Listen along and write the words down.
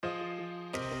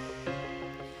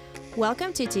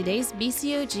Welcome to today's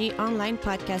BCOG online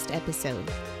podcast episode.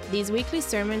 These weekly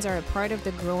sermons are a part of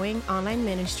the growing online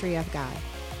ministry of God.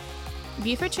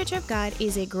 Buford Church of God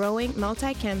is a growing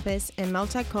multi-campus and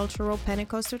multicultural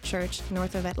Pentecostal church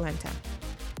north of Atlanta.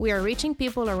 We are reaching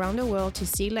people around the world to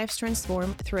see lives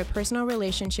transformed through a personal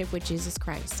relationship with Jesus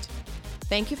Christ.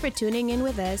 Thank you for tuning in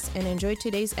with us and enjoy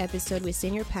today's episode with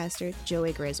Senior Pastor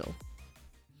Joey Grizzle.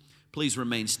 Please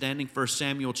remain standing. 1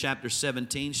 Samuel chapter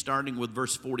 17, starting with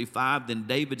verse 45. Then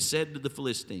David said to the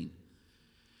Philistine,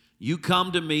 "You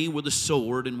come to me with a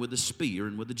sword and with a spear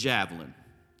and with a javelin,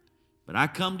 but I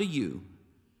come to you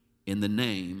in the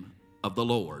name of the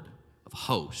Lord of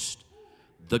hosts,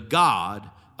 the God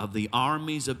of the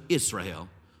armies of Israel,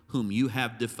 whom you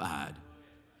have defied.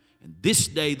 And this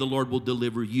day the Lord will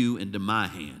deliver you into my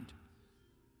hand."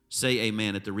 Say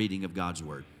amen at the reading of God's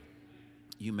word.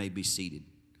 You may be seated.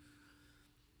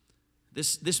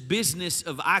 This business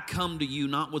of I come to you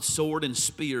not with sword and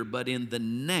spear, but in the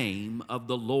name of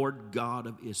the Lord God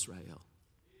of Israel.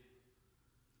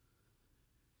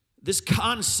 This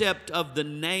concept of the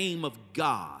name of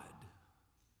God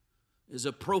is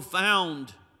a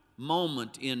profound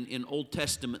moment in Old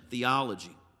Testament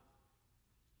theology.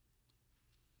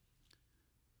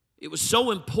 It was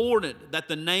so important that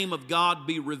the name of God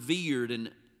be revered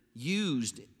and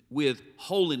used with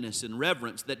holiness and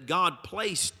reverence that God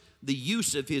placed the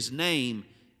use of His name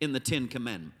in the Ten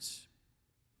Commandments.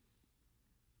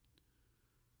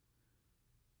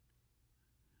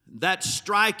 That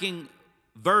striking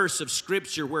verse of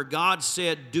Scripture where God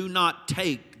said, "Do not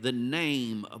take the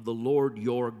name of the Lord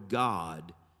your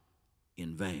God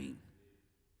in vain."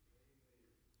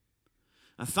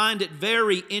 I find it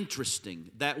very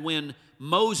interesting that when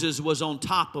Moses was on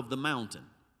top of the mountain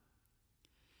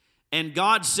and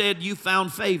God said, "You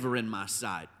found favor in my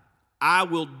sight. I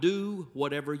will do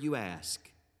whatever you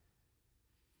ask."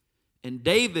 And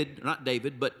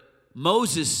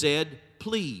Moses said,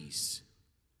 "Please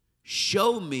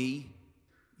show me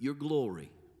your glory."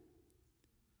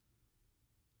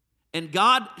 And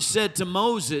God said to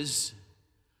Moses,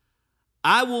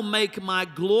 "I will make my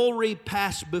glory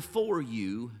pass before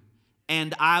you,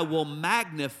 and I will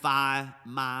magnify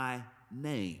my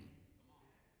name."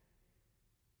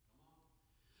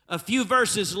 A few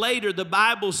verses later, the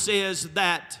Bible says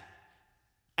that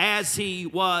as he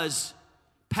was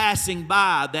passing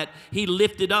by, that he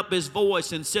lifted up his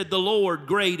voice and said, "The Lord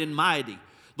great and mighty,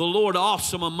 the Lord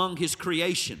awesome among his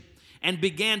creation," and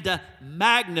began to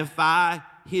magnify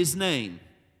his name.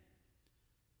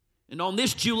 And on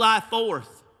this July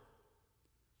 4th,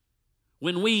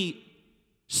 when we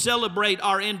celebrate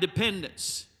our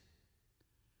independence,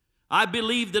 I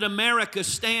believe that America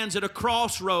stands at a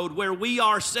crossroad where we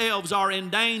ourselves are in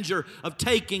danger of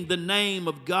taking the name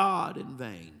of God in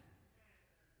vain.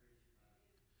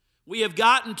 We have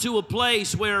gotten to a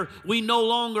place where we no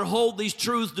longer hold these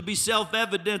truths to be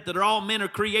self-evident, that all men are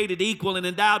created equal and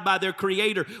endowed by their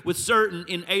Creator with certain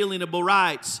inalienable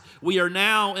rights. We are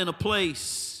now in a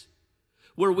place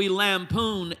where we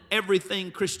lampoon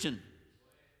everything Christian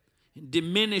and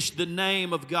diminish the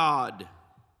name of God.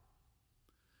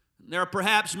 There are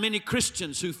perhaps many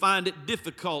Christians who find it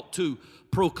difficult to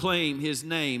proclaim His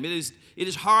name. It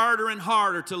is harder and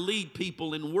harder to lead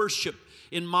people in worship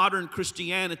in modern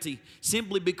Christianity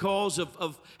simply because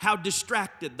of how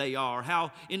distracted they are,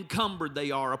 how encumbered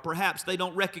they are, or perhaps they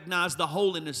don't recognize the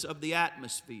holiness of the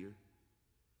atmosphere.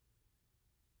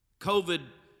 COVID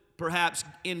perhaps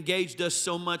engaged us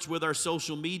so much with our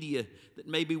social media that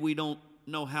maybe we don't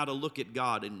know how to look at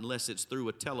God unless it's through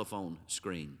a telephone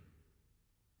screen.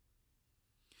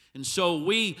 And so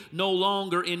we no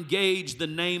longer engage the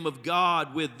name of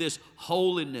God with this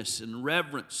holiness and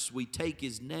reverence. We take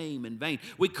His name in vain.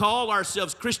 We call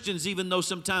ourselves Christians even though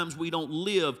sometimes we don't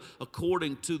live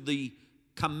according to the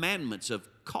commandments of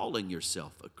calling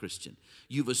yourself a Christian.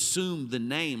 You've assumed the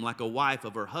name like a wife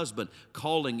of her husband,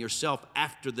 calling yourself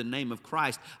after the name of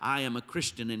Christ. I am a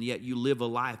Christian, and yet you live a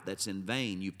life that's in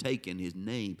vain. You've taken His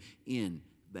name in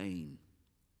vain.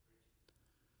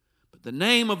 But the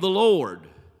name of the Lord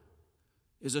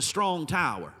is a strong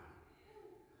tower,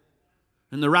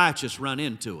 and the righteous run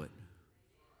into it.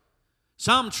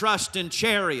 Some trust in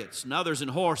chariots and others in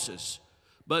horses,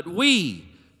 but we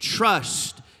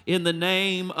trust in the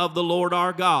name of the Lord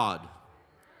our God.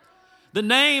 The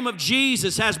name of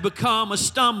Jesus has become a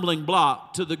stumbling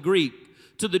block to the Greek.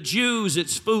 To the Jews,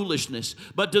 it's foolishness.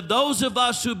 But to those of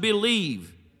us who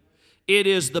believe, it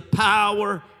is the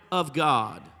power of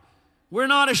God. We're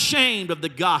not ashamed of the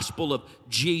gospel of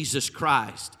Jesus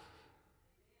Christ.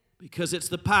 because it's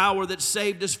the power that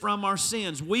saved us from our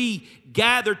sins. We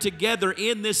gather together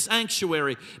in this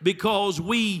sanctuary because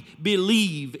we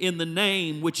believe in the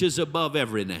name which is above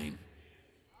every name.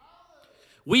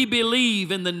 We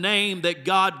believe in the name that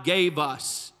God gave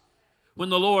us. When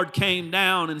the Lord came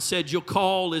down and said, you'll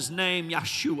call his name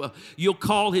Yeshua, you'll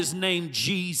call his name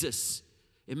Jesus,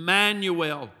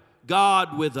 Emmanuel,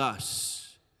 God with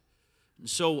us. And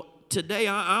so today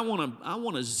I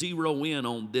want to zero in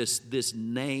on this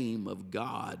name of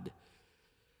God.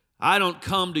 I don't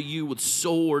come to you with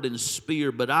sword and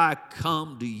spear, but I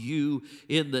come to you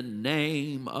in the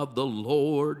name of the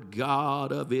Lord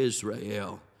God of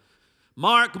Israel.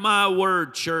 Mark my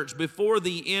word, church, before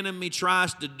the enemy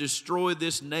tries to destroy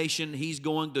this nation, he's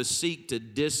going to seek to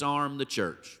disarm the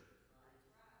church.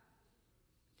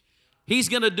 He's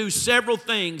going to do several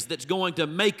things that's going to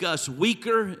make us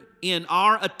weaker in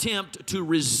our attempt to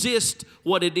resist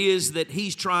what it is that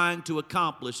he's trying to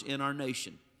accomplish in our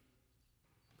nation.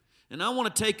 And I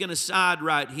want to take an aside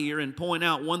right here and point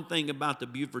out one thing about the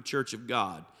Beaufort Church of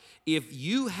God. If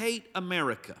you hate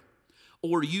America,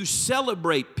 or you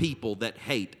celebrate people that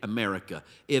hate America,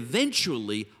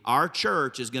 eventually our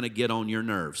church is going to get on your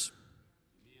nerves.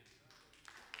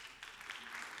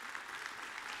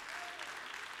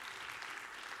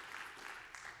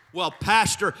 Well,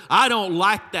 Pastor, I don't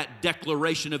like that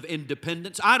Declaration of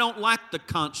Independence. I don't like the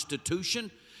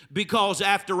Constitution because,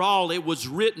 after all, it was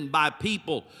written by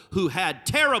people who had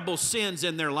terrible sins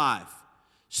in their life.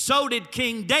 So did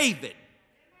King David.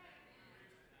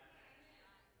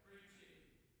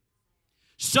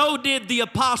 So did the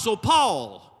Apostle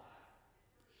Paul.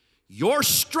 Your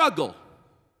struggle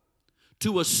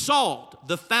to assault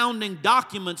the founding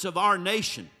documents of our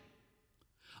nation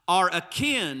are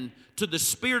akin to the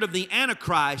spirit of the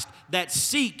Antichrist that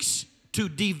seeks to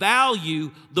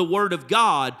devalue the Word of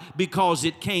God because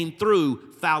it came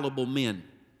through fallible men.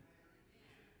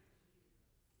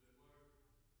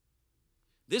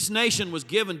 This nation was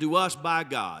given to us by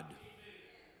God.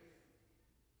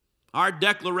 Our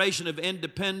Declaration of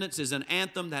Independence is an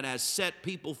anthem that has set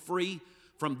people free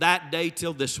from that day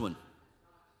till this one.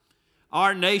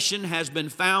 Our nation has been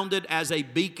founded as a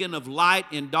beacon of light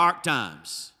in dark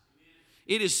times.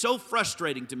 It is so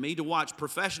frustrating to me to watch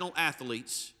professional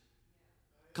athletes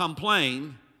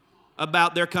complain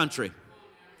about their country.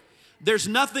 There's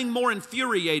nothing more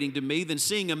infuriating to me than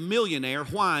seeing a millionaire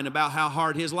whine about how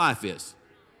hard his life is.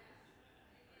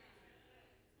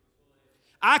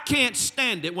 I can't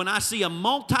stand it when I see a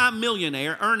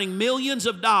multimillionaire earning millions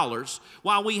of dollars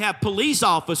while we have police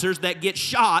officers that get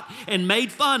shot and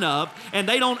made fun of, and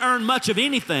they don't earn much of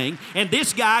anything, and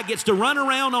this guy gets to run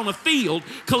around on a field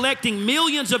collecting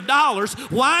millions of dollars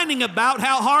whining about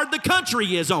how hard the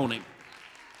country is on him.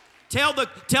 Tell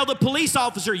the police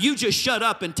officer, you just shut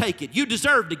up and take it. You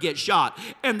deserve to get shot.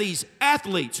 And these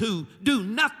athletes who do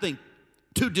nothing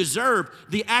to deserve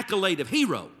the accolade of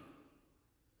hero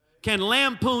can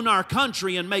lampoon our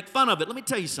country and make fun of it. Let me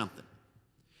tell you something.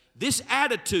 This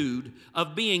attitude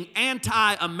of being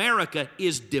anti-America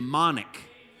is demonic.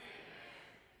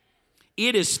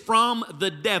 It is from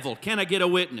the devil. Can I get a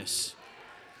witness?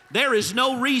 There is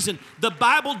no reason. The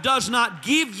Bible does not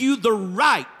give you the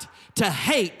right to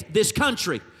hate this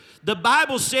country. The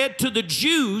Bible said to the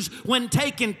Jews when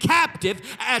taken captive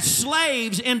as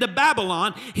slaves into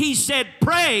Babylon, he said,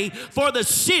 pray for the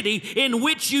city in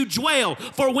which you dwell.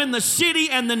 For when the city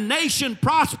and the nation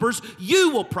prospers, you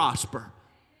will prosper.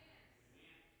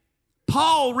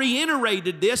 Paul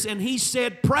reiterated this and he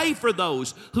said, pray for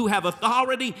those who have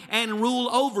authority and rule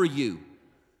over you.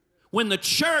 When the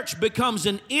church becomes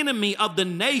an enemy of the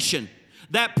nation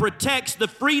that protects the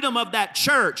freedom of that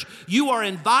church, you are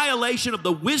in violation of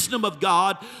the wisdom of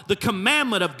God, the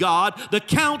commandment of God, the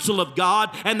counsel of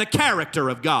God, and the character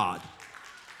of God.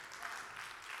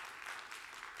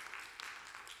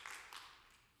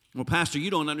 Well, Pastor, you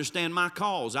don't understand my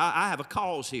cause. I have a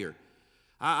cause here.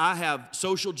 I have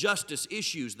social justice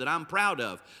issues that I'm proud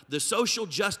of. The social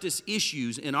justice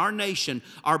issues in our nation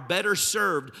are better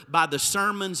served by the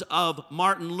sermons of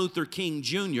Martin Luther King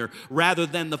Jr. rather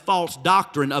than the false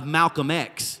doctrine of Malcolm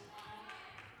X.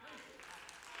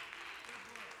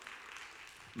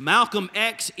 Malcolm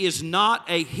X is not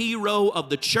a hero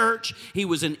of the church. He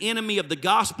was an enemy of the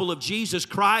gospel of Jesus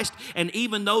Christ. And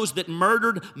even those that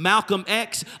murdered Malcolm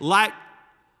X, like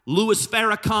Louis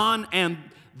Farrakhan and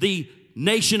the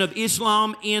Nation of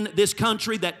Islam in this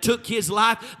country that took his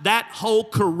life, that whole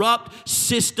corrupt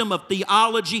system of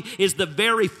theology is the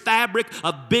very fabric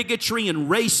of bigotry and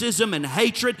racism and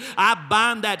hatred. I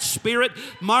bind that spirit.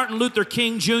 Martin Luther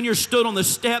King Jr. stood on the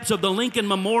steps of the Lincoln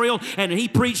Memorial and he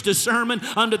preached a sermon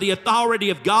under the authority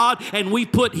of God, and we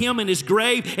put him in his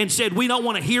grave and said, we don't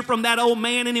want to hear from that old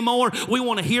man anymore. We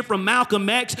want to hear from Malcolm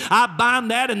X. I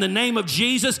bind that in the name of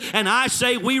Jesus, and I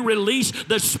say we release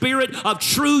the spirit of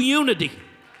true unity.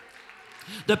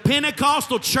 The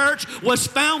Pentecostal church was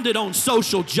founded on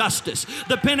social justice.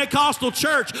 The Pentecostal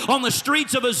church on the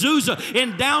streets of Azusa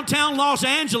in downtown Los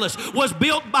Angeles was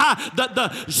built by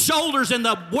the shoulders and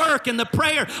the work and the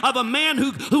prayer of a man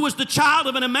who was the child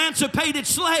of an emancipated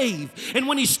slave. And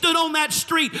when he stood on that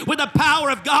street with the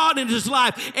power of God in his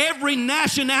life, every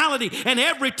nationality and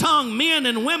every tongue, men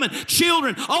and women,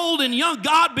 children, old and young,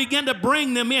 God began to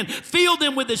bring them in, fill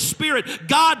them with his spirit.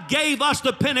 God gave us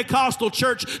the Pentecostal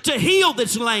church to heal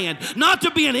this land, not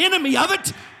to be an enemy of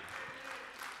it.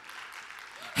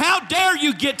 How dare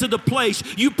you get to the place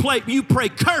you pray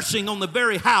cursing on the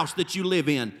very house that you live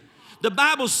in? The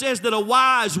Bible says that a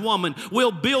wise woman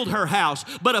will build her house,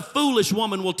 but a foolish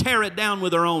woman will tear it down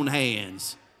with her own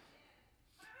hands.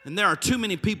 And there are too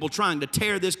many people trying to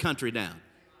tear this country down.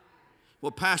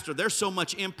 Well, Pastor, there's so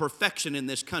much imperfection in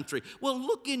this country. Well,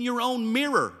 look in your own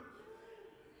mirror.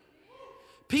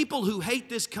 People who hate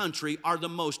this country are the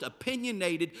most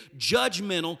opinionated,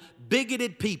 judgmental,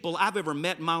 bigoted people I've ever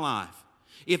met in my life.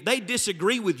 If they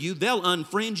disagree with you, they'll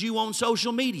unfriend you on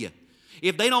social media.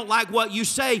 If they don't like what you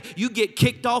say, you get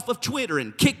kicked off of Twitter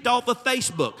and kicked off of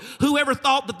Facebook. Whoever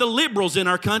thought that the liberals in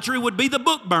our country would be the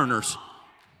book burners?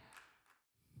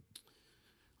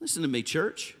 Listen to me,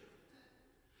 church.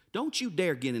 Don't you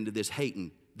dare get into this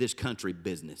hating this country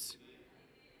business.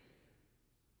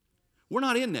 We're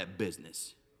not in that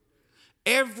business.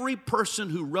 Every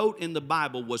person who wrote in the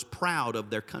Bible was proud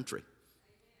of their country.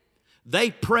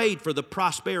 They prayed for the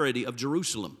prosperity of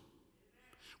Jerusalem.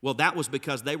 Well, that was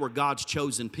because they were God's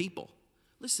chosen people.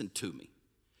 Listen to me.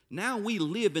 Now we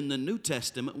live in the New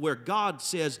Testament where God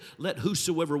says, let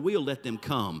whosoever will, let them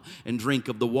come and drink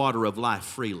of the water of life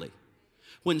freely.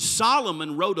 When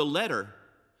Solomon wrote a letter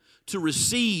to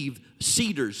receive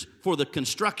cedars for the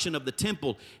construction of the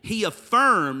temple, he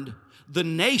affirmed the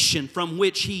nation from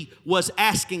which he was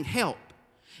asking help.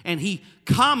 And he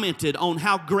commented on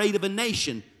how great of a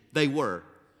nation they were.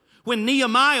 When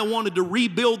Nehemiah wanted to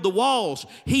rebuild the walls,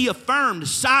 he affirmed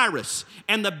Cyrus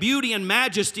and the beauty and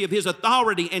majesty of his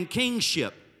authority and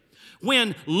kingship.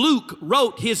 When Luke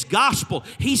wrote his gospel,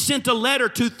 he sent a letter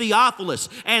to Theophilus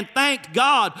and thanked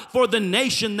God for the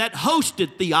nation that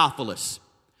hosted Theophilus.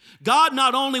 God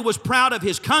not only was proud of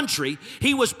his country,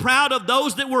 he was proud of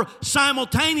those that were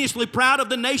simultaneously proud of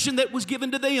the nation that was given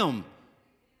to them.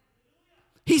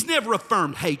 He's never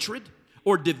affirmed hatred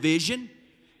or division.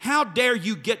 How dare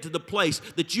you get to the place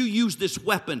that you use this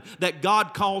weapon that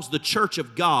God calls the church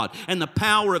of God and the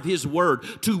power of his word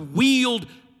to wield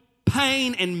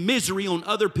pain and misery on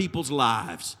other people's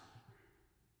lives?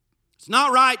 It's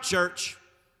not right, church.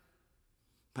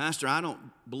 Pastor, I don't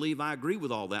believe I agree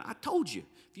with all that. I told you.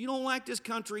 If you don't like this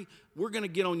country, we're going to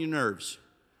get on your nerves.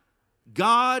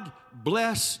 God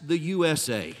bless the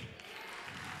USA.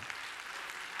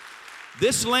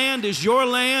 This land is your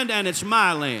land and it's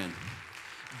my land.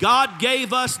 God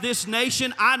gave us this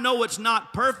nation. I know it's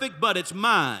not perfect, but it's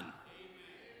mine.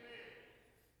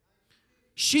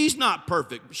 She's not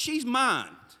perfect, but she's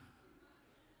mine.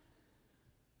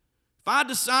 If I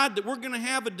decide that we're going to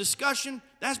have a discussion,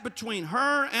 that's between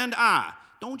her and I.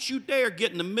 Don't you dare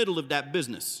get in the middle of that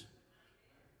business.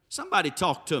 Somebody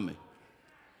talk to me.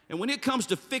 And when it comes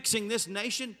to fixing this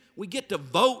nation, we get to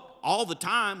vote all the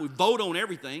time. We vote on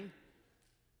everything.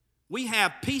 We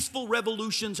have peaceful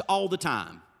revolutions all the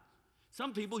time.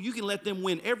 Some people, you can let them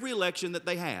win every election that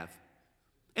they have,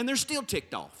 and they're still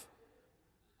ticked off.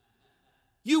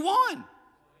 You won,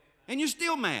 and you're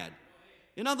still mad.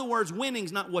 In other words,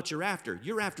 winning's not what you're after.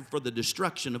 You're after for the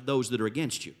destruction of those that are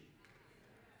against you.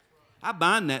 I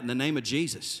bind that in the name of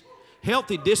Jesus.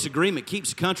 Healthy disagreement keeps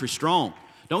the country strong.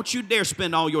 Don't you dare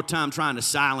spend all your time trying to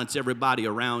silence everybody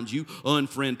around you,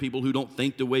 unfriend people who don't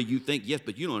think the way you think. Yes,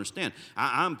 but you don't understand.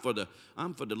 I'm for the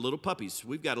little puppies.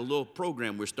 We've got a little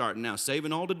program we're starting now,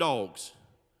 saving all the dogs.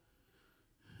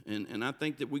 And I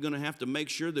think that we're going to have to make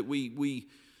sure that we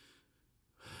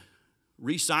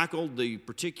recycle the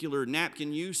particular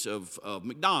napkin use of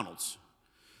McDonald's.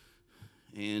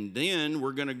 And then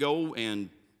we're going to go, and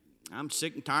I'm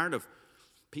sick and tired of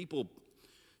people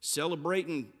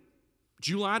celebrating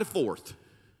July the 4th.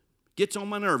 Gets on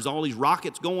my nerves, all these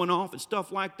rockets going off and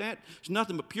stuff like that. It's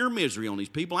nothing but pure misery on these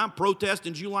people. I'm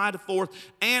protesting July the 4th,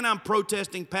 and I'm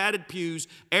protesting padded pews,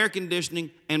 air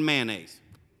conditioning, and mayonnaise.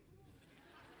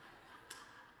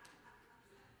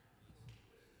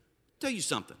 Tell you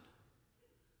something.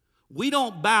 We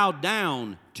don't bow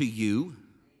down to you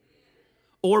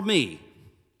or me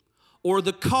or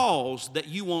the cause that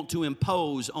you want to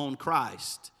impose on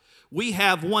Christ. We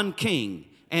have one king,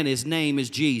 and his name is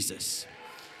Jesus.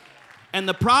 And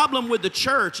the problem with the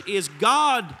church is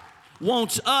God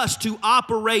wants us to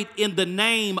operate in the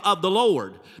name of the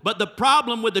Lord. But the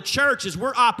problem with the church is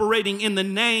we're operating in the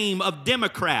name of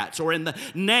Democrats or in the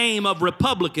name of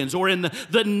Republicans or in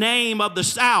the name of the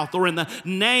South or in the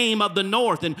name of the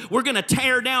North. And we're going to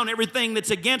tear down everything that's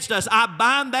against us. I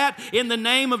bind that in the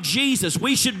name of Jesus.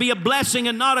 We should be a blessing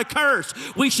and not a curse.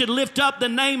 We should lift up the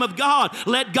name of God.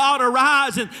 Let God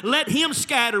arise and let him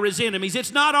scatter his enemies.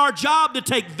 It's not our job to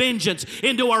take vengeance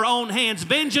into our own hands.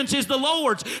 Vengeance is the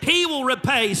Lord's. He will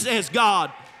repay, says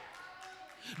God.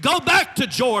 Go back to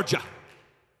Georgia.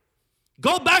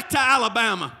 Go back to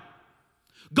Alabama.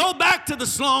 Go back to the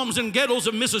slums and ghettos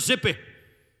of Mississippi,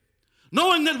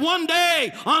 knowing that one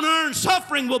day unearned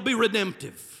suffering will be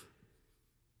redemptive.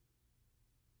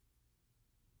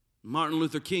 Martin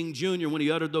Luther King Jr., when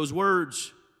he uttered those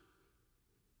words,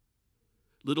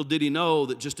 little did he know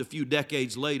that just a few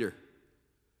decades later,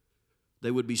 they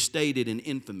would be stated in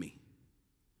infamy.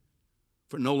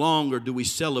 For no longer do we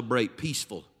celebrate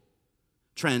peaceful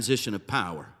transition of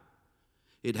power.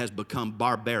 It has become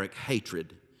barbaric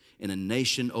hatred in a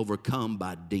nation overcome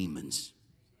by demons.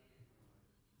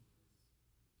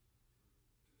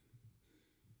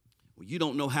 Well, you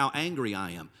don't know how angry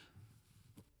I am.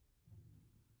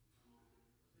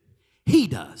 He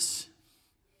does.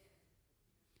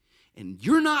 And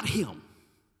you're not him.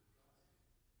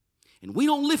 And we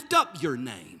don't lift up your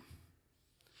name.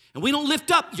 And we don't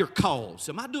lift up your cause.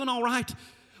 Am I doing all right?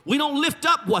 We don't lift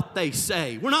up what they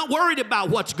say. We're not worried about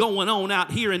what's going on out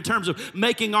here in terms of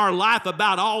making our life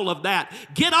about all of that.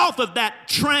 Get off of that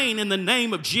train in the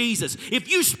name of Jesus. If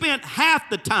you spent half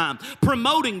the time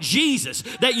promoting Jesus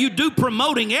that you do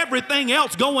promoting everything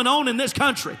else going on in this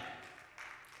country.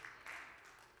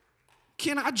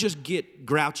 Can I just get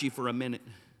grouchy for a minute?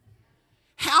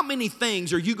 How many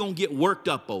things are you going to get worked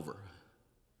up over?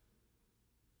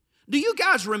 Do you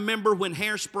guys remember when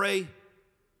hairspray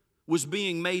was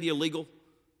being made illegal?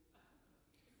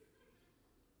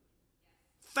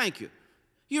 Thank you.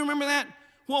 You remember that?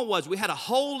 What was? We had a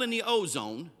hole in the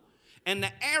ozone, and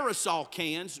the aerosol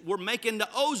cans were making the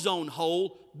ozone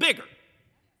hole bigger.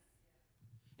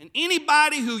 And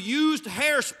anybody who used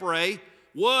hairspray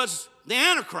was the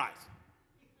Antichrist.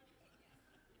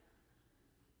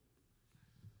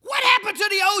 What happened to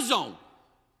the ozone?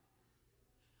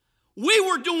 We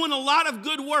were doing a lot of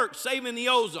good work saving the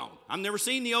ozone. I've never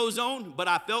seen the ozone, but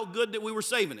I felt good that we were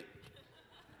saving it.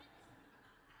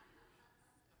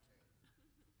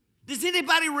 Does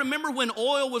anybody remember when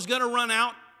oil was going to run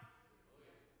out?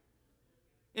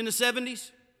 In the 70s?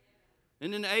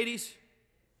 And in the 80s?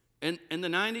 And the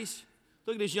 90s?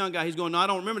 Look at this young guy. He's going, no, I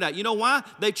don't remember that. You know why?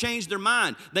 They changed their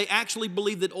mind. They actually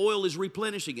believe that oil is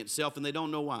replenishing itself, and they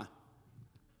don't know why.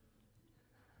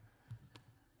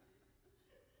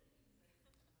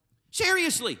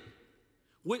 Seriously,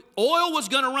 oil was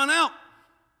going to run out.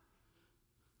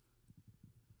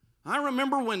 I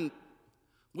remember when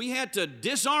we had to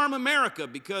disarm America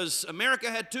because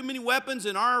America had too many weapons,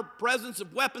 and our presence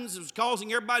of weapons was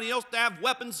causing everybody else to have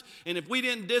weapons, and if we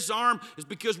didn't disarm, it's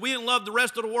because we didn't love the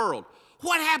rest of the world.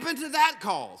 What happened to that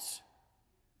cause?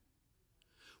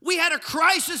 We had a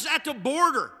crisis at the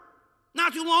border.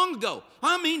 Not too long ago.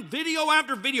 I mean, video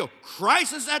after video.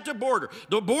 Crisis at the border.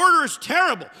 The border is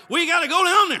terrible. We got to go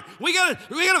down there. We got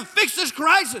to fix this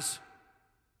crisis.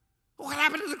 What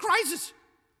happened to the crisis?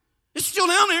 It's still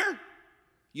down there.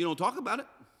 You don't talk about it.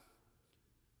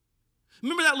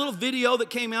 Remember that little video that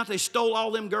came out? They stole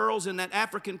all them girls in that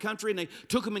African country, and they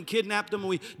took them and kidnapped them, and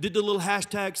we did the little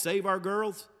hashtag, Save Our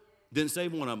Girls. Didn't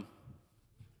save one of them.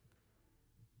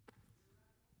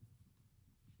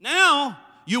 Now,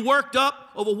 you worked up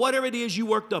over whatever it is you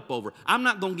worked up over. I'm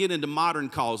not going to get into modern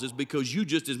causes because you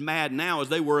just as mad now as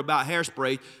they were about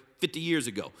hairspray 50 years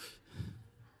ago.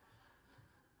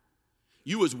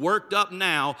 You was worked up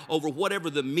now over whatever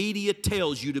the media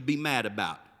tells you to be mad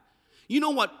about. You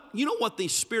know what the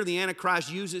spirit of the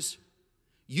Antichrist uses?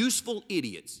 Useful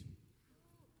idiots.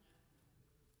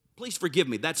 Please forgive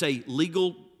me. That's a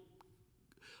legal,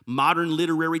 modern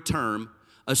literary term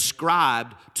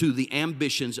ascribed to the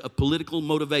ambitions of political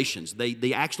motivations.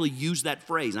 They actually use that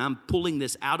phrase. I'm pulling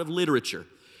this out of literature.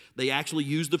 They actually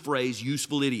use the phrase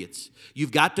useful idiots.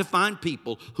 You've got to find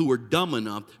people who are dumb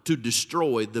enough to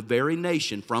destroy the very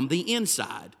nation from the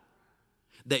inside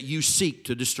that you seek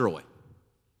to destroy.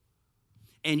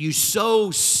 And you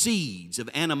sow seeds of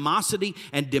animosity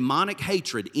and demonic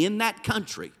hatred in that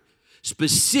country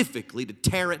specifically to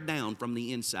tear it down from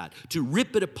the inside, to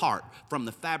rip it apart from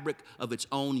the fabric of its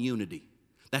own unity.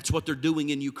 That's what they're doing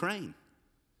in Ukraine.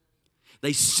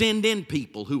 They send in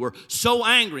people who are so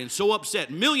angry and so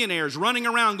upset, millionaires running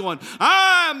around going,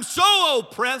 I'm so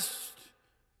oppressed.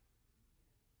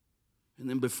 And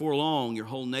then before long, your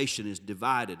whole nation is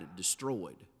divided and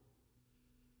destroyed.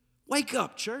 Wake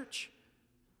up, church.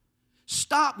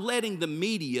 Stop letting the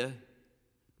media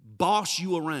boss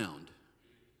you around.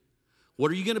 What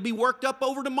are you going to be worked up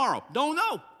over tomorrow? Don't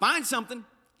know. Find something.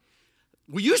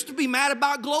 We used to be mad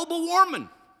about global warming.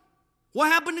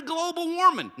 What happened to global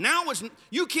warming? Now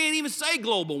you can't even say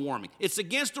global warming. It's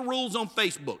against the rules on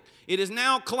Facebook. It is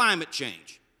now climate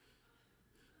change.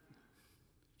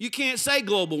 You can't say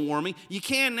global warming. You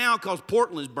can now because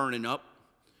Portland's burning up.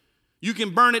 You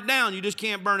can burn it down, you just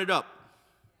can't burn it up.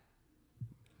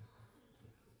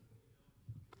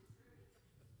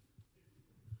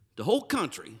 The whole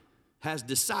country has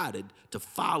decided to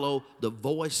follow the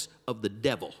voice of the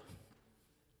devil.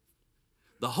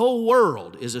 The whole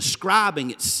world is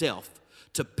ascribing itself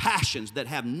to passions that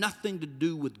have nothing to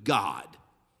do with God.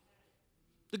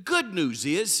 The good news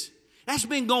is that's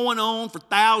been going on for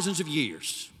thousands of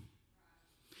years.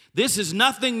 This is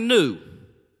nothing new.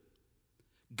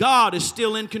 God is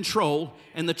still in control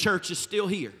and the church is still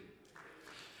here.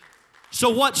 So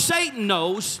what Satan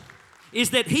knows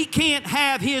is that he can't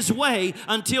have his way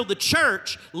until the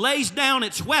church lays down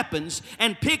its weapons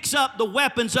and picks up the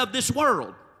weapons of this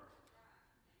world.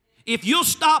 If you'll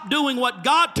stop doing what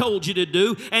God told you to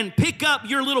do and pick up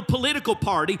your little political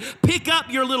party, pick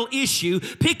up your little issue,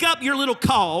 pick up your little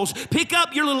cause, pick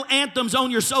up your little anthems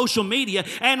on your social media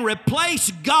and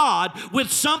replace God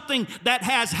with something that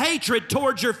has hatred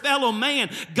towards your fellow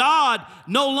man, God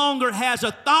no longer has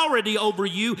authority over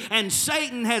you, and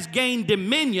Satan has gained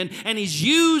dominion, and he's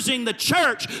using the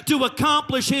church to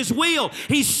accomplish his will.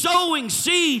 He's sowing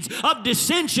seeds of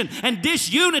dissension and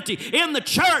disunity in the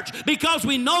church because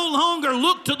we no longer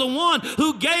look to the one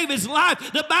who gave his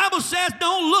life. The Bible says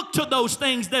don't look to those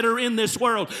things that are in this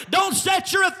world. Don't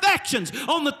set your affections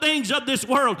on the things of this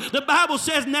world. The Bible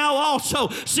says now also,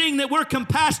 seeing that we're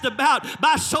compassed about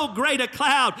by so great a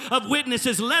cloud of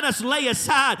witnesses, let us lay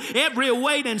aside every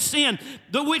weight and sin,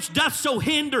 the which doth so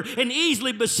hinder and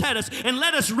easily beset us, and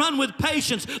let us run with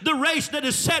patience the race that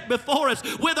is set before us,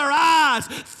 with our eyes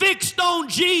fixed on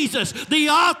Jesus, the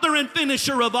author and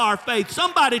finisher of our faith.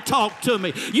 Somebody talk to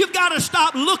me. You've got to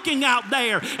stop looking out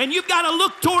there, and you've got to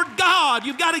look toward God.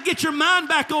 You've got to get your mind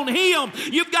back on Him.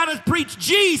 You've got to preach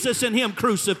Jesus and Him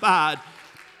crucified.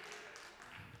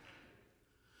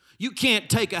 You can't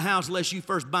take a house unless you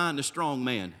first bind the strong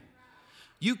man.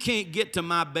 You can't get to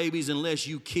my babies unless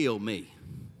you kill me.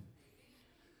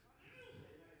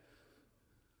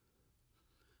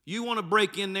 You want to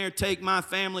break in there, take my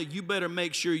family, you better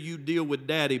make sure you deal with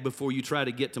daddy before you try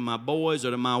to get to my boys or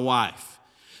to my wife.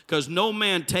 Because no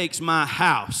man takes my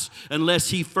house unless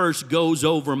he first goes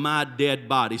over my dead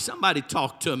body. Somebody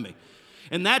talk to me.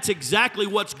 And that's exactly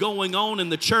what's going on in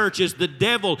the church, is the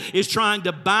devil is trying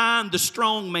to bind the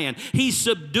strong man. He's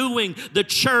subduing the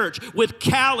church with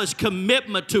callous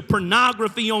commitment to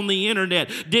pornography on the internet,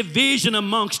 division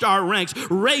amongst our ranks,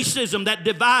 racism that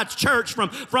divides church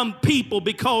from people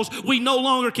because we no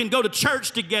longer can go to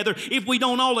church together if we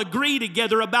don't all agree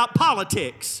together about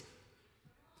politics.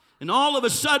 And all of a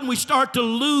sudden we start to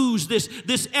lose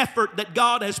this effort that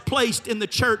God has placed in the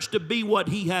church to be what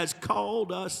He has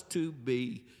called us to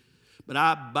be. But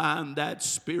I bind that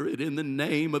spirit in the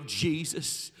name of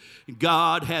Jesus.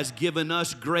 God has given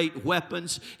us great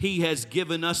weapons. He has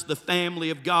given us the family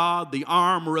of God, the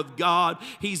armor of God.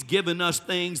 He's given us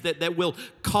things that will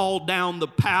call down the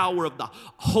power of the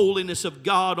holiness of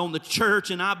God on the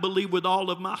church. And I believe with all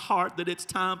of my heart that it's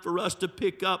time for us to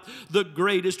pick up the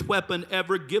greatest weapon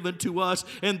ever given to us,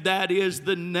 and that is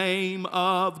the name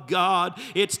of God.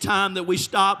 It's time that we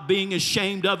stop being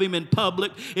ashamed of Him in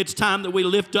public. It's time that we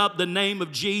lift up the name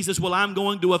of Jesus. Well, I'm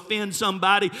going to offend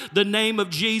somebody. The name of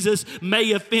Jesus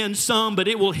may offend some, but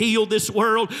it will heal this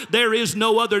world. There is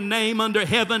no other name under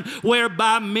heaven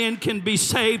whereby men can be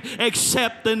saved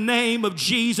except the name of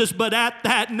Jesus. But at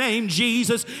that name,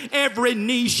 Jesus, every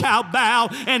knee shall bow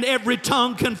and every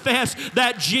tongue confess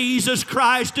that Jesus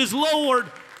Christ is Lord.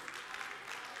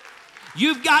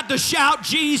 You've got to shout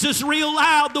Jesus real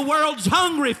loud. The world's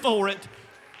hungry for it.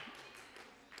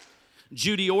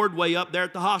 Judy Ordway up there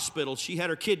at the hospital, she had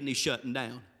her kidney shutting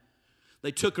down.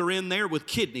 They took her in there with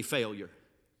kidney failure.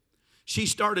 She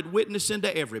started witnessing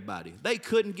to everybody. They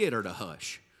couldn't get her to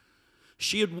hush.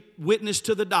 She had witnessed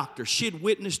to the doctor. She had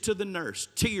witnessed to the nurse.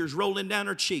 Tears rolling down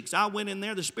her cheeks. I went in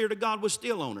there. The Spirit of God was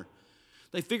still on her.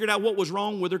 They figured out what was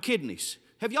wrong with her kidneys.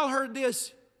 Have y'all heard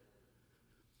this?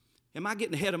 Am I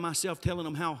getting ahead of myself telling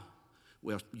them how?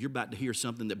 Well, you're about to hear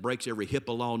something that breaks every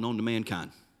HIPAA law known to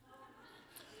mankind.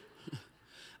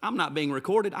 I'm not being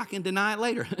recorded. I can deny it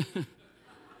later.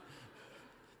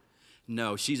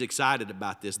 No, she's excited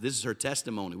about this. This is her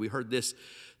testimony. We heard this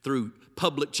through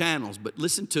public channels, but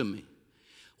listen to me.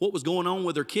 What was going on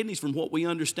with her kidneys, from what we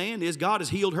understand, is God has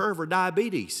healed her of her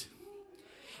diabetes.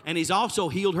 And He's also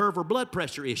healed her of her blood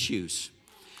pressure issues.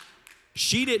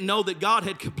 She didn't know that God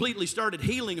had completely started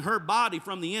healing her body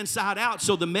from the inside out.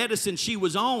 So the medicine she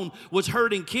was on was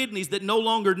hurting kidneys that no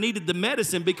longer needed the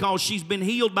medicine because she's been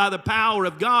healed by the power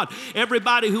of God.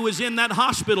 Everybody who was in that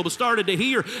hospital started to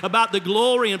hear about the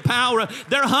glory and power.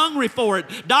 They're hungry for it.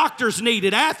 Doctors need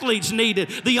it. Athletes need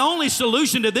it. The only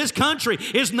solution to this country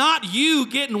is not you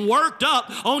getting worked up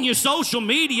on your social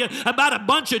media about a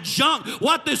bunch of junk.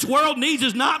 What this world needs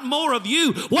is not more of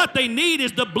you. What they need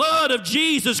is the blood of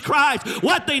Jesus Christ.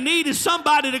 What they need is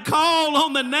somebody to call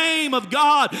on the name of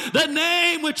God, the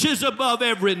name which is above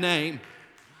every name.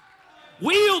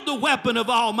 Wield the weapon of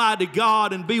Almighty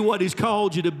God and be what He's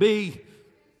called you to be.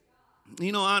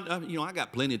 I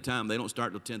got plenty of time. They don't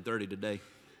start till 10:30 today.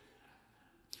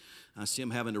 I see them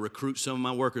having to recruit some of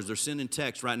my workers. They're sending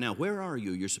texts right now. Where are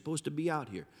you? You're supposed to be out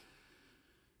here.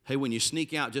 Hey, when you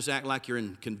sneak out, just act like you're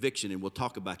in conviction and we'll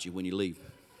talk about you when you leave.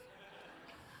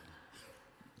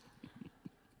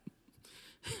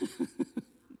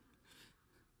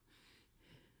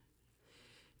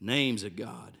 Names of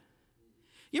God.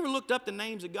 You ever looked up the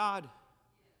names of God?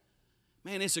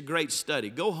 Man, it's a great study.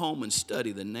 Go home and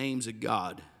study the names of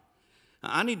God.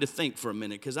 I need to think for a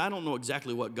minute because I don't know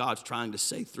exactly what God's trying to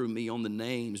say through me on the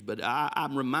names, but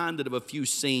I'm reminded of a few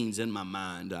scenes in my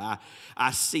mind.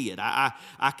 I see it. I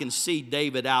can see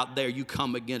David out there. You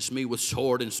come against me with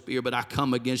sword and spear, but I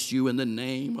come against you in the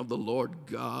name of the Lord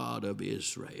God of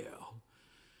Israel.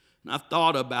 And I've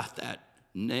thought about that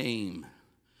name,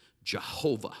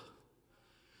 Jehovah.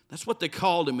 That's what they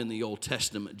called Him in the Old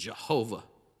Testament, Jehovah.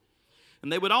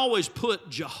 And they would always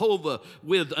put Jehovah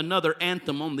with another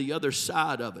anthem on the other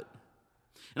side of it.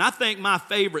 And I think my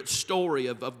favorite story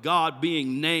of God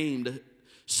being named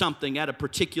something at a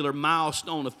particular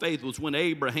milestone of faith was when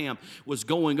Abraham was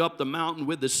going up the mountain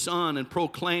with his son and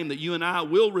proclaimed that you and I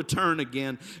will return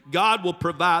again. God will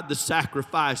provide the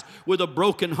sacrifice. With a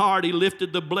broken heart, he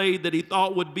lifted the blade that he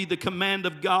thought would be the command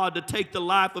of God to take the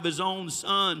life of his own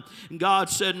son. And God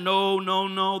said,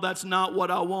 no, that's not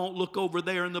what I want. Look over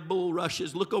there in the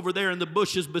bulrushes. Look over there in the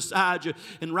bushes beside you.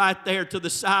 And right there to the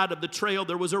side of the trail,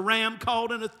 there was a ram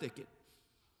caught in a thicket.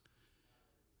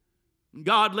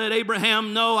 God let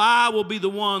Abraham know, I will be the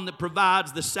one that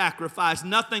provides the sacrifice.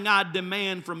 Nothing I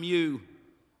demand from you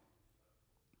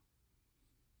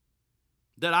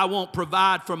that I won't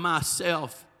provide for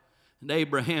myself. And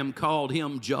Abraham called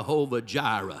him Jehovah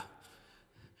Jireh,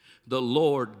 the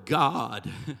Lord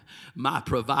God, my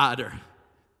provider.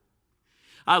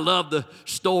 I love the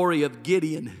story of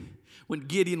Gideon. When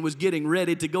Gideon was getting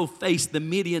ready to go face the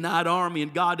Midianite army,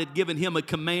 and God had given him a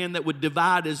command that would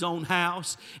divide his own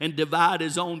house and divide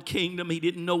his own kingdom. He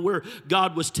didn't know where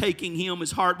God was taking him.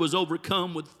 His heart was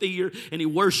overcome with fear, and he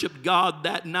worshiped God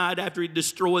that night after he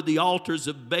destroyed the altars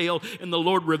of Baal. And the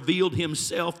Lord revealed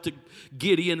Himself to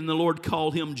Gideon, and the Lord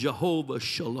called him Jehovah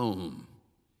Shalom,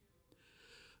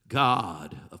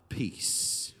 God of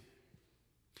peace.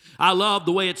 I love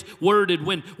the way it's worded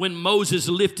when Moses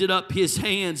lifted up his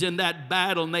hands in that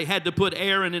battle, and they had to put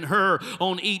Aaron and Hur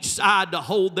on each side to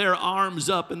hold their arms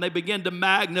up, and they began to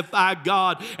magnify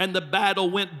God, and the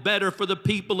battle went better for the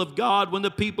people of God when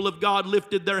the people of God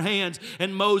lifted their hands.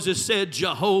 And Moses said,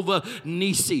 Jehovah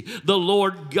Nisi, the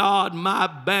Lord God, my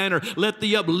banner. Let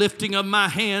the uplifting of my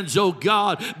hands, O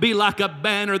God, be like a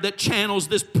banner that channels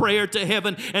this prayer to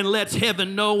heaven and lets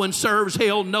heaven know and serves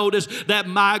hell notice that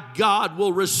my God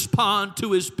will respond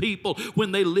to His people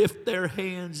when they lift their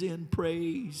hands in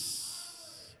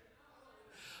praise.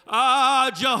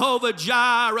 Jehovah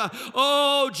Jireh,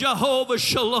 Jehovah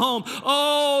Shalom,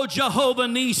 Jehovah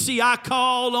Nisi, I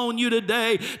call on you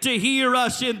today to hear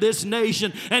us in this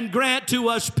nation and grant to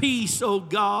us peace, O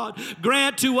God.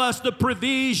 Grant to us the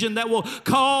provision that will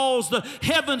cause the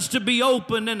heavens to be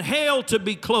open and hell to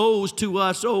be closed to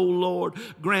us, O Lord.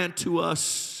 Grant to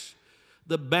us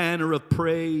the banner of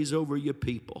praise over your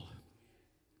people.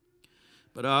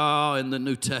 But in the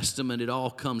New Testament, it all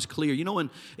comes clear. You know, and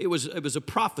it was a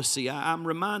prophecy. I'm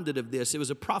reminded of this. It was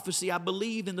a prophecy, I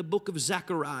believe, in the book of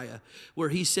Zechariah, where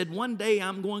he said, one day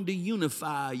I'm going to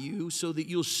unify you so that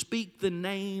you'll speak the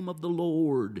name of the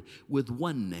Lord with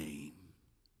one name,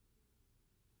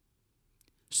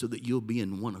 so that you'll be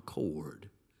in one accord.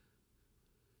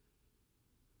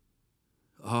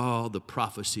 Oh, the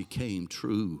prophecy came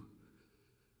true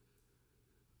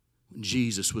when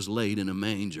Jesus was laid in a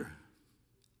manger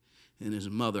and his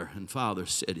mother and father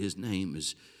said his name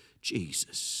is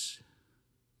Jesus.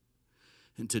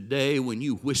 And today when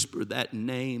you whisper that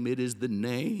name, it is the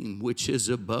name which is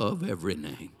above every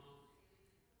name.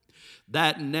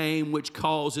 That name which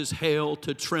causes hell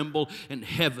to tremble and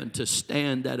heaven to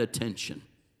stand at attention.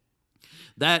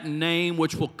 That name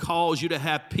which will cause you to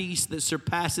have peace that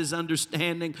surpasses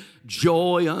understanding,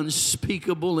 joy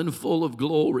unspeakable and full of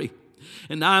glory.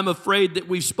 And I'm afraid that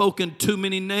we've spoken too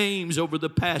many names over the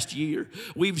past year.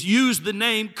 We've used the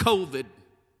name COVID.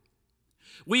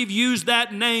 We've used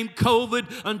that name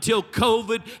COVID until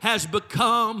COVID has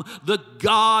become the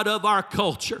God of our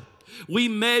culture. We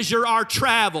measure our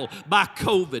travel by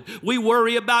COVID. We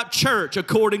worry about church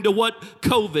according to what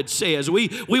COVID says. We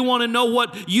want to know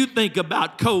what you think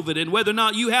about COVID and whether or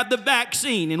not you have the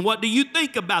vaccine and what do you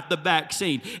think about the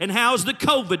vaccine and how's the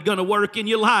COVID going to work in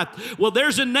your life. Well,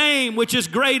 there's a name which is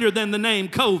greater than the name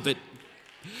COVID.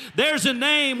 There's a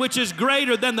name which is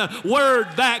greater than the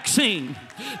word vaccine.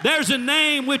 There's a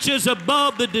name which is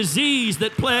above the disease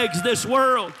that plagues this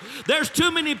world. There's too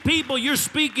many people, you're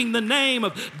speaking the name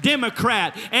of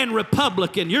Democrat and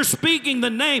Republican. You're speaking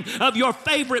the name of your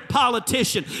favorite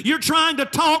politician. You're trying to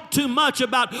talk too much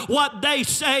about what they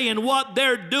say and what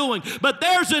they're doing. But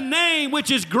there's a name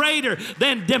which is greater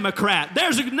than Democrat.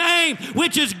 There's a name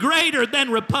which is greater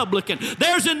than Republican.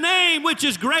 There's a name which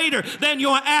is greater than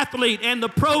your athlete and the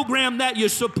program that you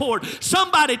support.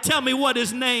 Somebody tell me what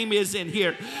his name is in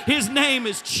here. His name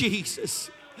is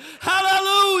Jesus.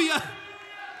 Hallelujah.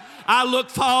 I look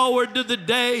forward to the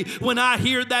day when I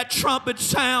hear that trumpet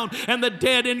sound and the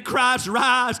dead in Christ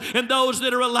rise and those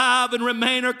that are alive and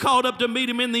remain are called up to meet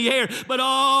him in the air. But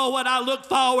oh, what I look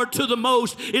forward to the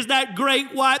most is that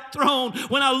great white throne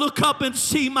when I look up and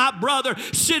see my brother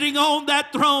sitting on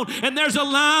that throne and there's a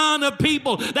line of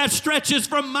people that stretches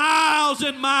for miles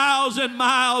and miles and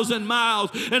miles and miles.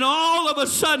 And all of a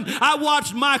sudden I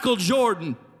watched Michael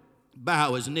Jordan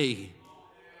bow his knee.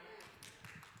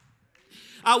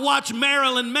 I watched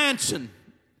Marilyn Manson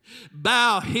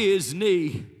bow his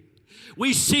knee.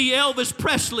 We see Elvis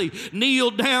Presley kneel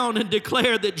down and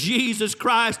declare that Jesus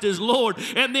Christ is Lord.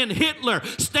 And then Hitler,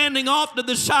 standing off to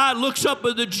the side, looks up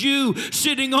at the Jew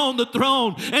sitting on the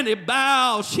throne and he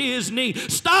bows his knee.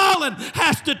 Stalin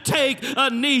has to take a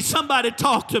knee. Somebody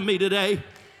talk to me today.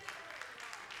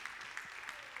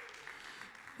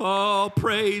 Oh,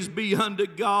 praise be unto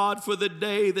God for the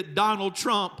day that Donald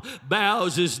Trump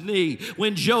bows his knee,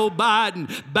 when Joe Biden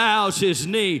bows his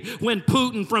knee, when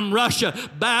Putin from Russia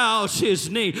bows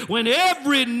his knee, when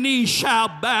every knee shall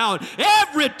bow,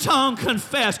 every tongue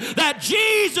confess that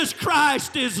Jesus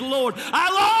Christ is Lord.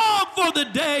 I long for the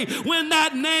day when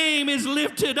that name is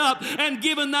lifted up and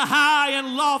given the high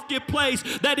and lofty place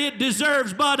that it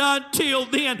deserves. But until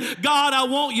then, God, I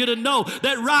want you to know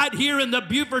that right here in the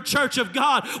Buford Church of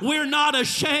God, we're not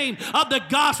ashamed of the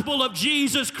gospel of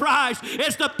Jesus Christ.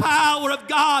 It's the power of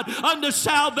God unto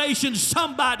salvation.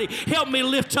 Somebody help me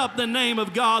lift up the name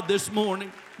of God this morning.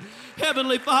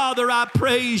 Heavenly Father, I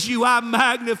praise you. I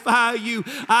magnify you.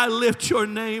 I lift your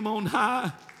name on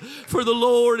high. For the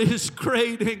Lord is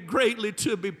great and greatly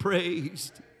to be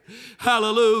praised.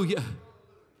 Hallelujah.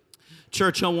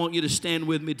 Church, I want you to stand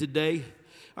with me today.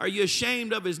 Are you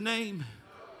ashamed of his name?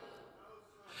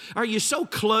 Are you so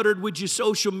cluttered with your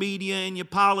social media and your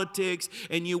politics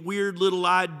and your weird little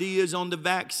ideas on the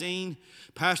vaccine?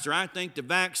 Pastor, I think the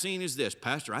vaccine is this.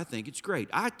 Pastor, I think it's great.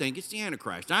 I think it's the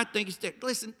Antichrist. I think it's that.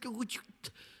 Listen,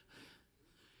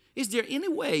 is there any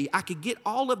way I could get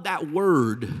all of that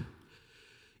word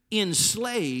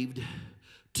enslaved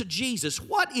to Jesus?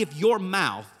 What if your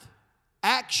mouth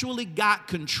actually got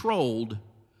controlled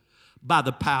by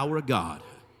the power of God?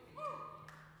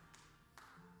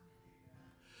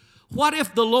 What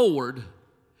if the Lord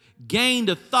gained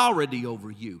authority over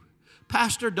you?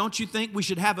 Pastor, don't you think we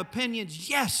should have opinions?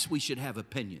 Yes, we should have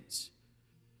opinions.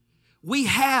 We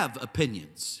have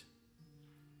opinions.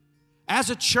 As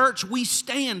a church, we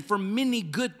stand for many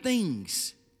good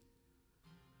things.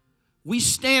 We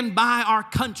stand by our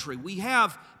country. We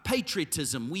have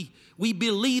patriotism. We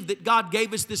believe that God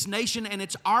gave us this nation and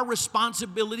it's our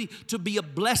responsibility to be a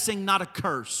blessing, not a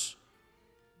curse.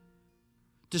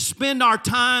 To spend our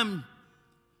time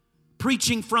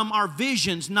preaching from our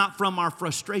visions, not from our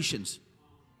frustrations.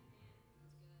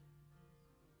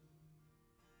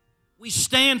 We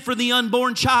stand for the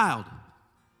unborn child.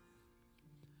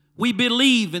 We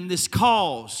believe in this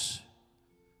cause,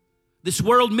 this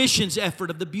world missions effort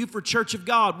of the Buford Church of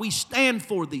God. We stand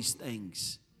for these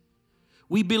things.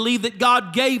 We believe that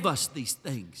God gave us these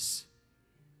things.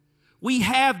 We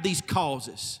have these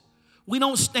causes. We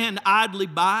don't stand idly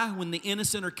by when the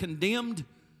innocent are condemned.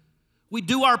 We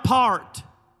do our part.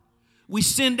 We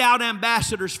send out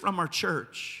ambassadors from our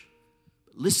church.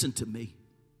 But listen to me.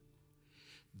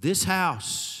 This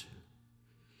house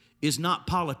is not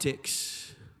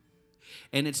politics,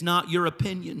 and it's not your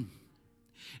opinion,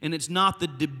 and it's not the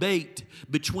debate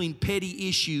between petty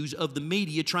issues of the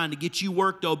media trying to get you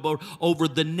worked over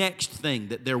the next thing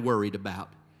that they're worried about.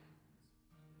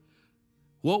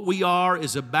 What we are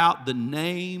is about the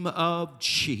name of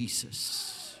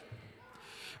Jesus.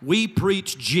 We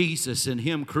preach Jesus and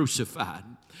Him crucified.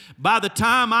 By the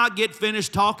time I get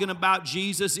finished talking about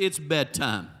Jesus, it's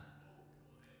bedtime.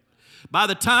 By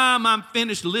the time I'm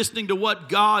finished listening to what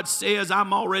God says,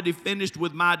 I'm already finished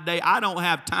with my day. I don't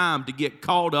have time to get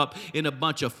caught up in a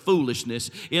bunch of foolishness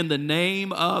in the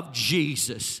name of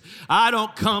Jesus. I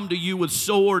don't come to you with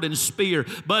sword and spear,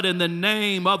 but in the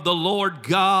name of the Lord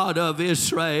God of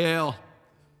Israel.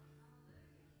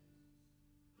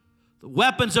 The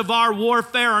weapons of our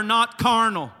warfare are not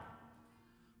carnal,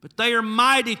 but they are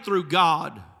mighty through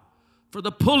God for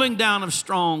the pulling down of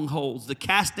strongholds, the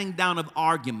casting down of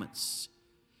arguments,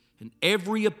 and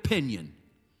every opinion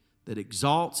that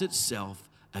exalts itself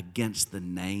against the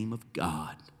name of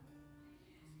God.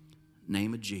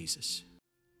 Name of Jesus.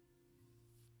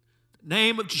 The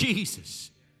name of Jesus.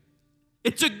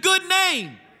 It's a good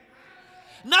name.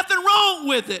 Nothing wrong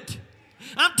with it.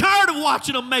 I'm tired of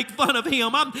watching them make fun of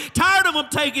Him. I'm tired of them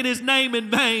taking His name in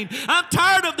vain. I'm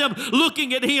tired of them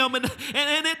looking at Him, and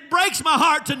it breaks my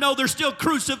heart to know they're still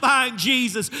crucifying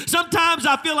Jesus. Sometimes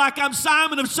I feel like I'm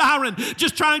Simon of Cyrene,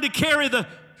 just trying to carry the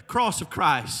cross of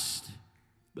Christ.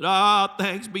 But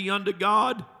thanks be unto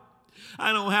God.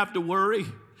 I don't have to worry,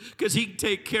 because He can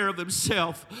take care of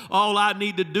Himself. All I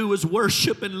need to do is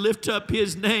worship and lift up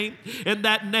His name, and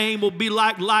that name will be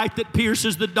like light that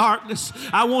pierces the darkness.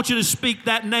 I want you to speak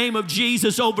that name of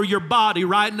Jesus over your body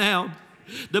right now.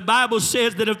 The Bible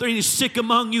says that if there is sick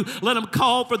among you, let them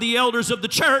call for the elders of the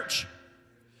church.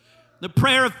 The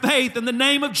prayer of faith in the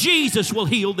name of Jesus will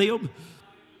heal them.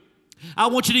 I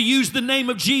want you to use the name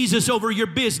of Jesus over your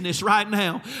business right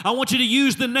now. I want you to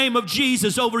use the name of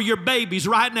Jesus over your babies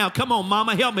right now. Come on,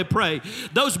 mama, help me pray.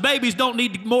 Those babies don't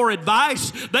need more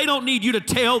advice. They don't need you to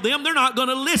tell them. They're not going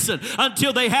to listen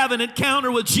until they have an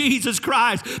encounter with Jesus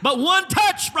Christ. But one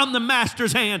touch from the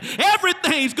Master's hand,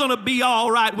 everything's going to be all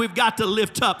right. We've got to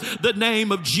lift up the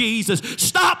name of Jesus.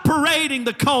 Stop parading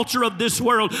the culture of this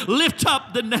world. Lift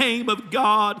up the name of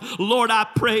God. Lord, I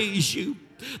praise you.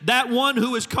 That one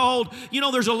who is called,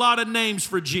 there's a lot of names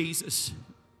for Jesus.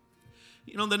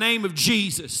 The name of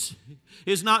Jesus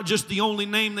is not just the only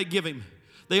name they give Him.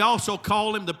 They also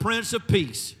call Him the Prince of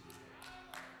Peace.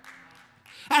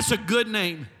 That's a good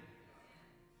name.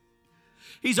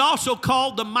 He's also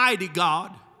called the Mighty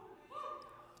God.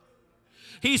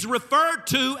 He's referred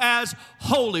to as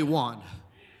Holy One.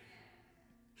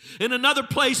 In another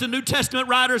place, a New Testament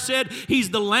writer said, He's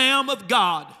the Lamb of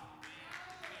God.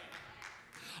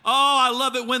 Oh, I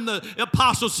love it when the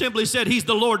apostle simply said, He's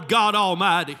the Lord God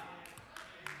Almighty.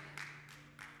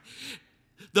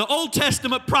 The Old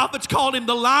Testament prophets called Him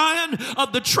the Lion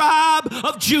of the tribe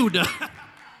of Judah.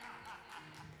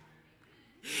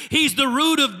 He's the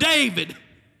Root of David.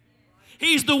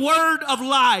 He's the Word of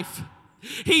life.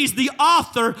 He's the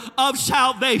author of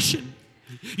salvation.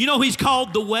 He's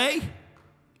called the Way,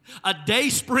 a day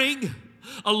spring,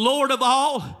 a Lord of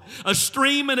all, a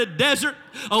stream in a desert,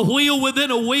 a wheel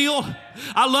within a wheel.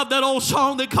 I love that old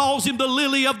song that calls Him the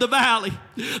Lily of the Valley,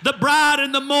 the bright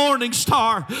and the morning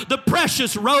star, the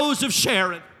precious rose of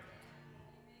Sharon.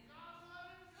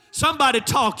 Somebody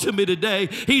talk to me today.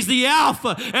 He's the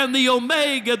Alpha and the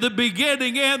Omega, the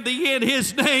beginning and the end.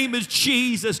 His name is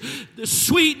Jesus, the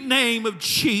sweet name of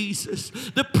Jesus,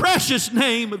 the precious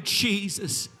name of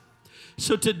Jesus.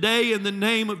 So today, in the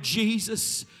name of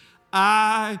Jesus,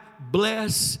 I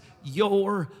bless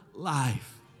your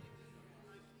life.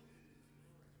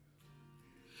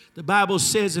 The Bible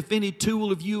says, if any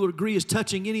two of you agree as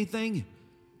touching anything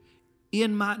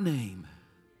in my name,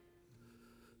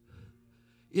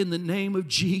 in the name of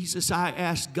Jesus, I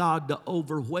ask God to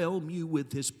overwhelm you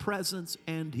with His presence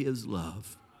and His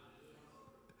love.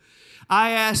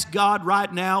 I ask God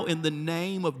right now in the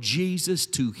name of Jesus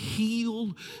to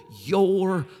heal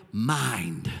your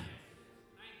mind.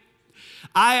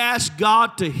 I ask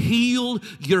God to heal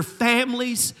your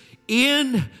families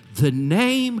in the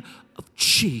name of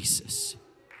Jesus.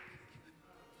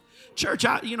 Church,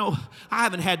 I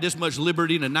haven't had this much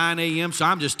liberty in 9 a.m., so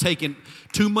I'm just taking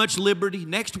too much liberty.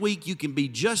 Next week, you can be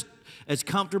just as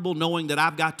comfortable knowing that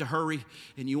I've got to hurry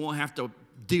and you won't have to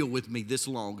deal with me this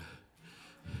long.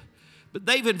 But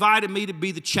they've invited me to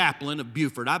be the chaplain of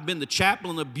Buford. I've been the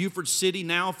chaplain of Buford City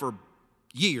now for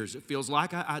years, it feels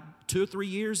like. 2 or 3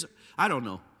 years, I don't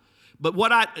know. But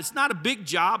it's not a big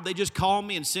job. They just call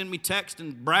me and send me text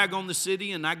and brag on the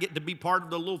city, and I get to be part of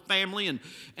the little family,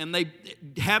 and they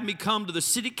have me come to the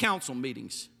city council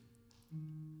meetings.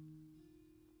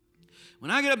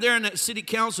 When I get up there in that city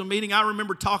council meeting, I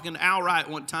remember talking to Al Wright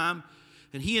one time,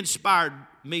 and he inspired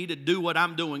me to do what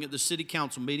I'm doing at the city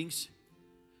council meetings.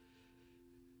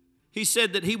 He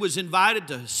said that he was invited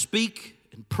to speak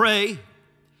and pray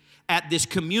at this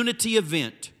community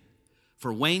event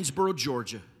for Waynesboro,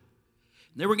 Georgia.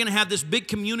 They were going to have this big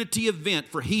community event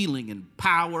for healing and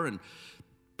power and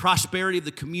prosperity of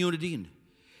the community.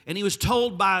 And he was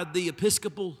told by the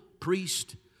Episcopal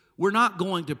priest, we're not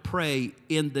going to pray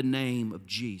in the name of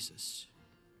Jesus.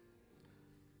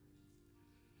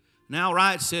 Now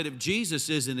Wright said, if Jesus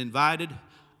isn't invited,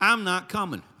 I'm not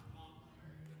coming.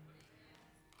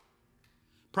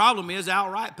 Problem is, Al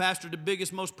Wright pastored the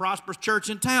biggest, most prosperous church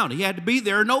in town. He had to be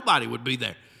there or nobody would be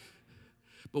there.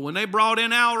 But when they brought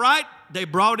in Al Wright, they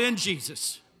brought in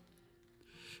Jesus.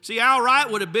 See, Al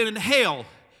Wright would have been in hell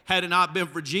had it not been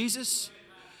for Jesus.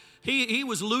 He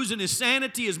was losing his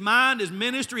sanity, his mind, his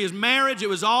ministry, his marriage. It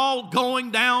was all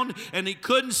going down, and he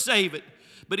couldn't save it.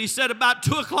 But he said about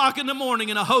 2 o'clock in the morning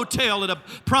in a hotel at a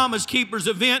Promise Keepers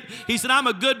event, he said, I'm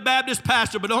a good Baptist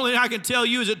pastor, but only I can tell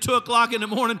you is at 2 o'clock in the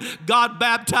morning, God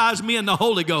baptized me in the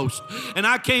Holy Ghost. And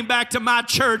I came back to my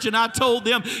church and I told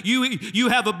them, you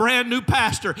have a brand new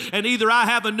pastor, and either I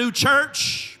have a new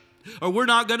church or we're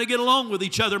not going to get along with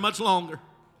each other much longer.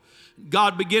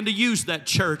 God began to use that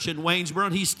church in Waynesboro,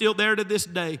 and he's still there to this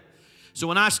day. So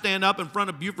when I stand up in front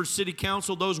of Buford City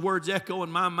Council, those words echo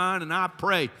in my mind, and I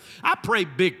pray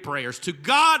big prayers. To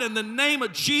God, in the name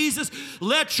of Jesus,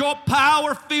 let your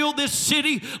power fill this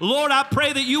city. Lord, I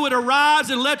pray that you would arise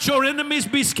and let your enemies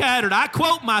be scattered. I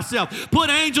quote myself, put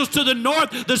angels to the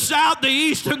north, the south, the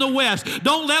east, and the west.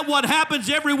 Don't let what happens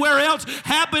everywhere else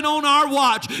happen on our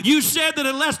watch. You said that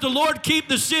unless the Lord keep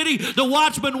the city, the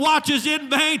watchman watches in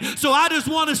vain. So I just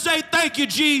want to say thank you,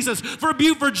 Jesus, for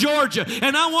Buford, Georgia.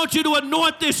 And I want you to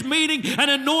anoint this meeting and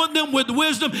anoint them with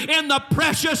wisdom in the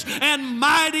precious and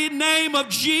mighty name of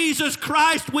Jesus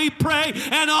Christ we pray.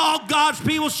 And all God's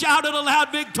people shouted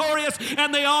aloud victorious,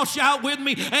 and they all shout with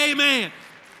me, amen.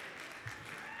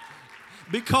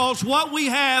 Because what we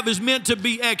have is meant to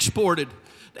be exported.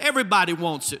 Everybody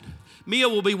wants it. Mia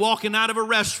will be walking out of a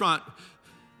restaurant.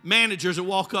 Managers will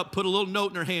walk up, put a little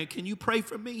note in her hand. Can you pray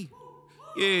for me?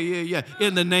 Yeah.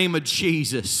 In the name of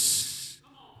Jesus.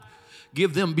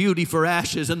 Give them beauty for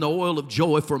ashes and the oil of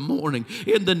joy for mourning.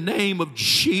 In the name of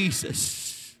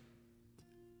Jesus.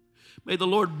 May the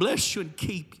Lord bless you and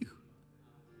keep you.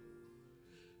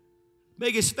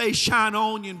 May his face shine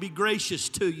on you and be gracious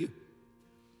to you.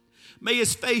 May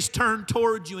his face turn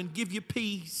towards you and give you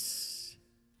peace.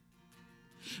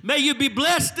 May you be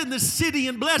blessed in the city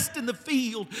and blessed in the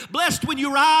field. Blessed when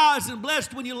you rise and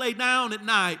blessed when you lay down at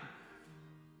night.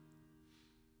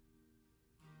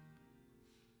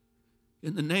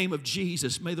 In the name of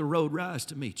Jesus, may the road rise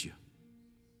to meet you.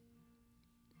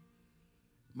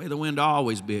 May the wind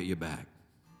always be at your back.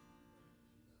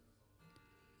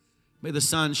 May the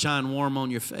sun shine warm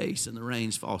on your face and the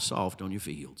rains fall soft on your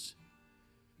fields.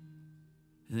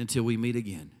 And until we meet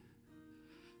again,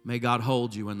 may God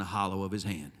hold you in the hollow of his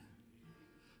hand.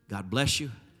 God bless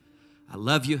you. I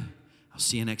love you. I'll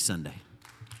see you next Sunday.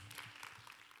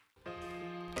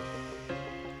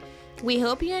 We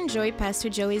hope you enjoyed Pastor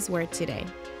Joey's word today.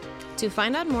 To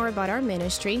find out more about our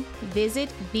ministry,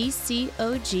 visit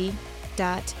bcog.me.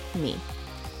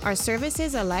 Our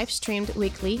services are live streamed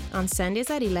weekly on Sundays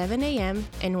at 11 a.m.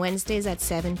 and Wednesdays at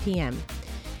 7 p.m.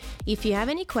 If you have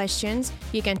any questions,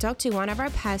 you can talk to one of our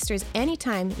pastors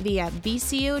anytime via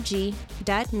bcog.me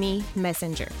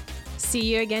messenger. See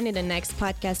you again in the next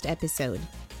podcast episode.